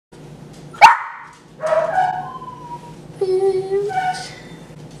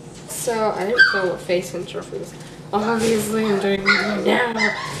So I didn't film a face intro for this. Obviously, I'm doing it now.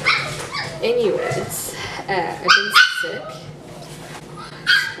 Anyways, I've been sick.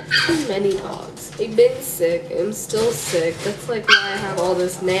 Too many dogs. I've been sick. I'm still sick. That's like why I have all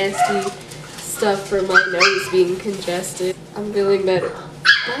this nasty stuff from my nose being congested. I'm feeling better.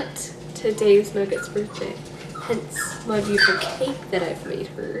 But today's Nugget's birthday. Hence my beautiful cake that I've made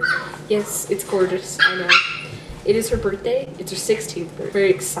her. Yes, it's gorgeous. I know. It is her birthday. It's her 16th birthday. Very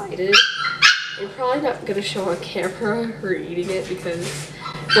excited. I'm probably not going to show on camera her eating it because,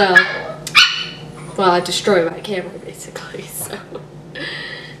 well, I destroyed my camera basically, so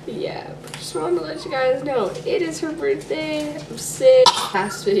yeah. But just wanted to let you guys know it is her birthday. I'm sick.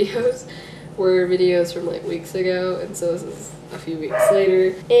 Past videos were videos from like weeks ago, and so this is a few weeks later.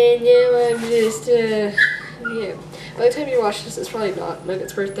 And yeah, I'm just, yeah. By the time you watch this, it's probably not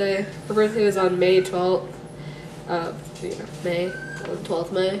Nugget's birthday. Her birthday was on May 12th. May,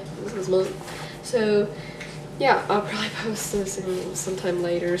 12th May, this month. So, yeah, I'll probably post this sometime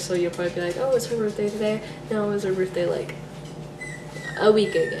later, so you'll probably be like, oh, it's her birthday today. No, it was her birthday like a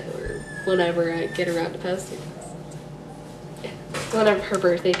week ago, or whenever I get around to posting this. Yeah, one of her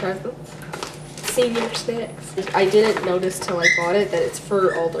birthday presents. Senior sticks. I didn't notice till I bought it that it's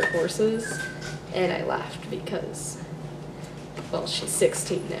for older horses, and I laughed because, well, she's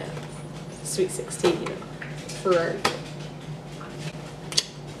 16 now. Sweet 16, you know. For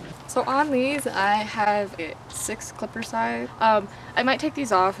so on these I have 6 clipper size. I might take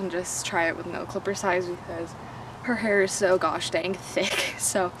these off and just try it with no clipper size because her hair is so gosh dang thick.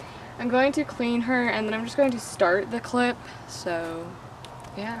 So I'm going to clean her and then I'm just going to start the clip. So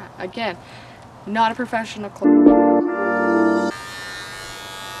yeah, again, not a professional clip.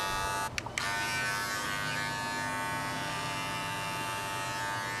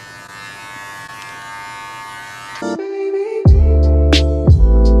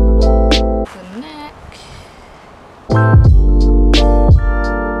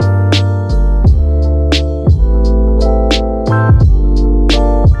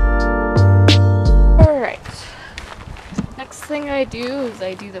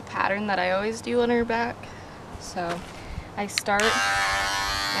 I do the pattern that I always do on her back. So I start and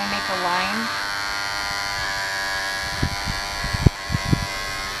I make a line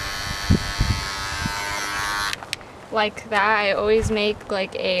like that. I always make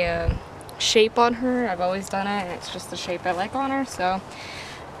like a shape on her. I've always done it, and it's just the shape I like on her, so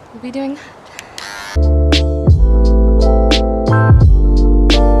we'll be doing that.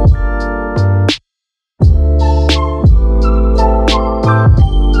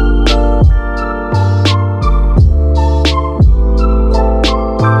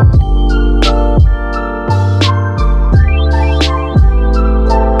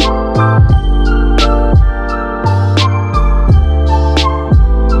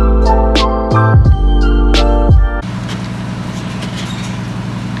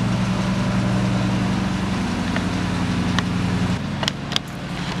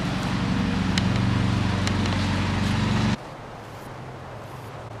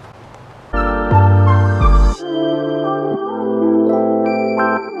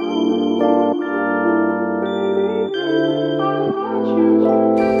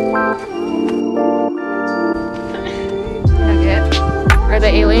 The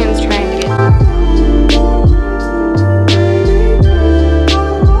aliens trying to get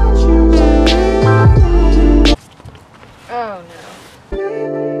oh no.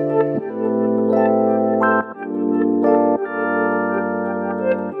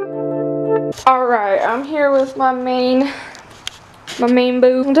 Alright, I'm here with my main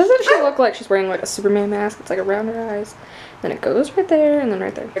boo. Doesn't she look like she's wearing like a Superman mask? It's like around her eyes. Then it goes right there and then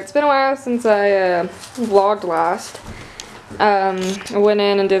right there. It's been a while since I vlogged last. I went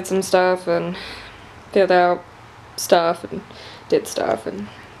in and did some stuff and filled out stuff and did stuff and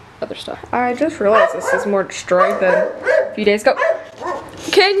other stuff. I just realized this is more destroyed than a few days ago.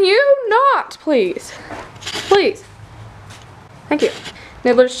 Can you not, please? Please. Thank you.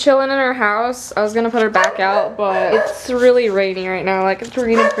 Nibbler's chilling in her house. I was gonna put her back out, but it's really rainy right now. Like, it's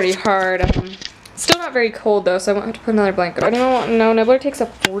raining pretty hard. Still not very cold though, so I won't have to put another blanket. Anyone want to know? Nibbler takes a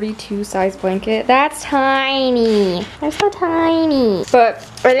 42 size blanket. That's tiny. That's so tiny. But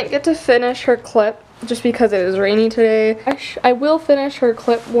I didn't get to finish her clip just because it was rainy today. I will finish her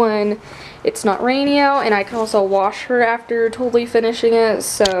clip when it's not rainy out, and I can also wash her after totally finishing it.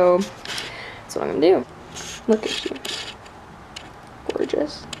 So that's what I'm gonna do. Look at you.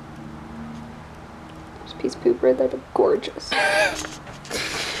 Gorgeous. There's a piece of poop right there, but gorgeous.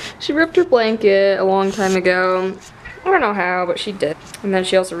 She ripped her blanket a long time ago. I don't know how, but she did. And then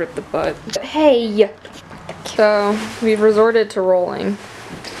she also ripped the butt. Hey! So, we've resorted to rolling.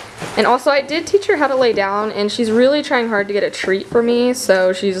 And also I did teach her how to lay down, and she's really trying hard to get a treat for me,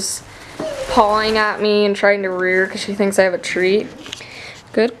 so she's pawing at me and trying to rear because she thinks I have a treat.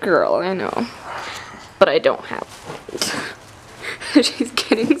 Good girl, I know. But I don't have it. She's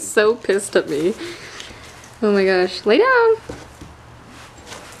getting so pissed at me. Oh my gosh. Lay down.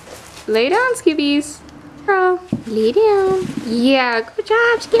 Lay down, Skibbies. Girl, lay down. Yeah, good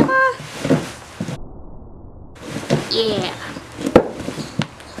job, Skipper. Yeah.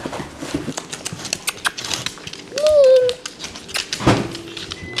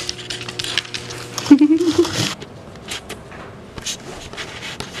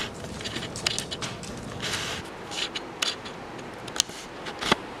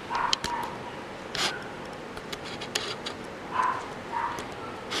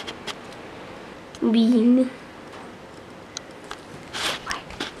 Bean.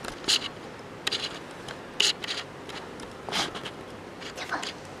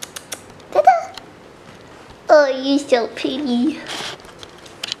 Oh, you're so pretty.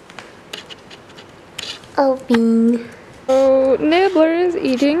 Oh, Bean. Oh, Nibbler is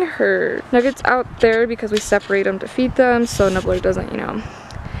eating her. Nugget's out there because we separate them to feed them, so Nibbler doesn't, you know,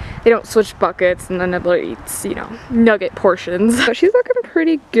 they don't switch buckets, and then Nibbler eats, you know, nugget portions. So she's looking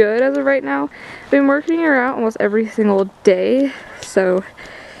pretty good as of right now. I've been working her out almost every single day, so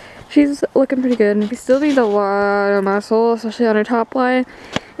she's looking pretty good. She still needs a lot of muscle, especially on her top line,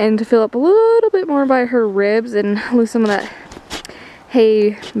 and to fill up a little bit more by her ribs and lose some of that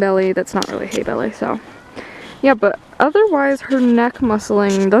hay belly that's not really hay belly, so yeah. But otherwise her neck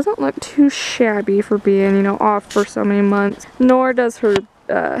muscling doesn't look too shabby for being, you know, off for so many months, nor does her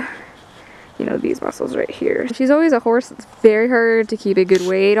you know, these muscles right here. She's always a horse that's very hard to keep a good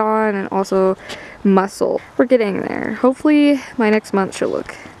weight on, and also muscle. We're getting there. Hopefully my next month she'll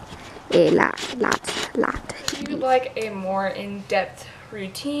look a lot. If you'd like a more in-depth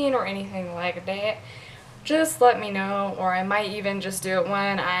routine or anything like that, just let me know, or I might even just do it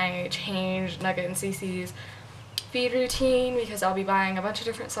when I change Nugget and Cece's feed routine, because I'll be buying a bunch of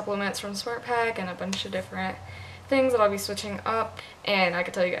different supplements from Smart Pack and a bunch of different things that I'll be switching up, and I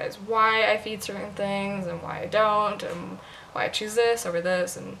can tell you guys why I feed certain things and why I don't, and why I choose this over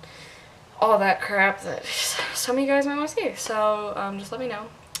this, and all that crap that some of you guys might want to see. So just let me know,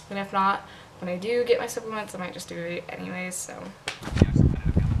 and if not, when I do get my supplements I might just do it anyways. So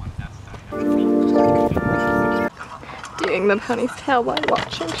doing the pony's tail while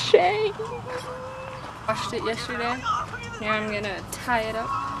watching Shay. Washed it yesterday. Now I'm gonna tie it up.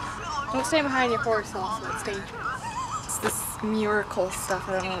 Don't stand behind your horse also, it's dangerous. It's this miracle stuff,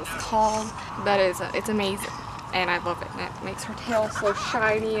 I don't know what it's called. That is, it's amazing. And I love it. And it makes her tail so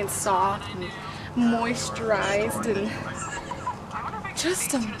shiny and soft and moisturized and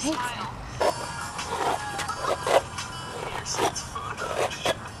just amazing.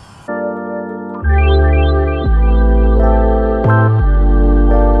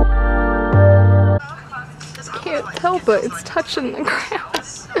 Can't help it, it's touching the ground.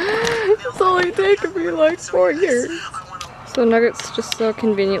 It's only taken me like 4 years. So Nugget's just so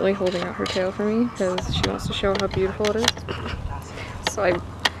conveniently holding out her tail for me because she wants to show how beautiful it is. So I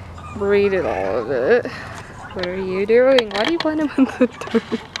braided all of it. What are you doing? Why do you blend him in the dirt?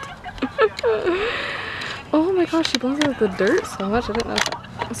 Oh my gosh, she blends out the dirt so much, I didn't know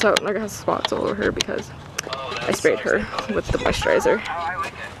that. So Nugget has spots all over her because I sprayed her with the moisturizer.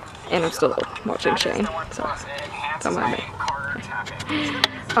 And I'm still watching Shane, so don't mind me.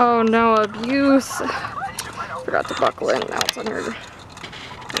 Oh no, abuse! Forgot to buckle in, now it's on her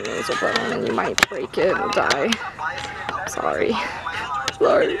nasal bone and you might break it and die. Sorry.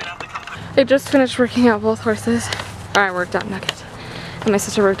 Sorry. I just finished working out both horses. I worked out Nugget. And my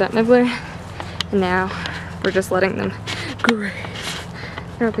sister worked out Nibbler. And now we're just letting them graze.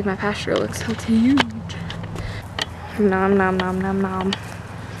 I don't think my pasture looks. It's huge. Nom nom nom nom nom.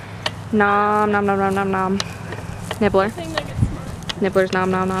 Nom nom nom nom nom nom. Nibbler. Nibbler's nom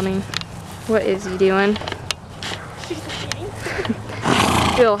nom nomming. What is he doing?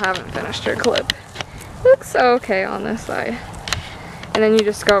 Still haven't finished her clip. Looks okay on this side. And then you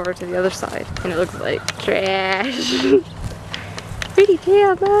just go over to the other side and it looks like trash. Pretty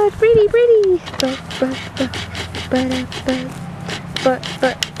tail, bud. Pretty, pretty. But.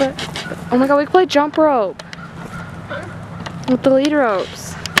 Oh my god, we can play jump rope. With the lead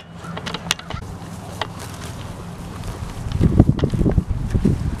ropes.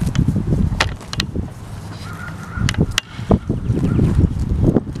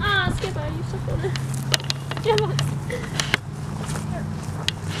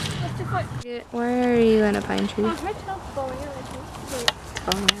 Why are you in a pine tree? My tail's falling out. It's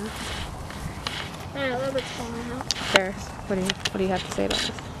falling out. Yeah, a little bit's falling out. Ferris, what do you have to say about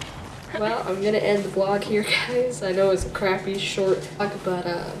this? Well, I'm gonna end the vlog here, guys. I know it's a crappy short vlog, but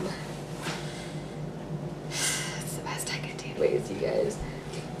it's the best I could do. Wait, you guys.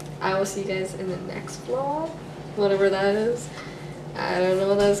 I will see you guys in the next vlog, whatever that is. I don't know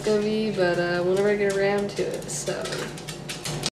what that's gonna be, but whenever I get around to it. So.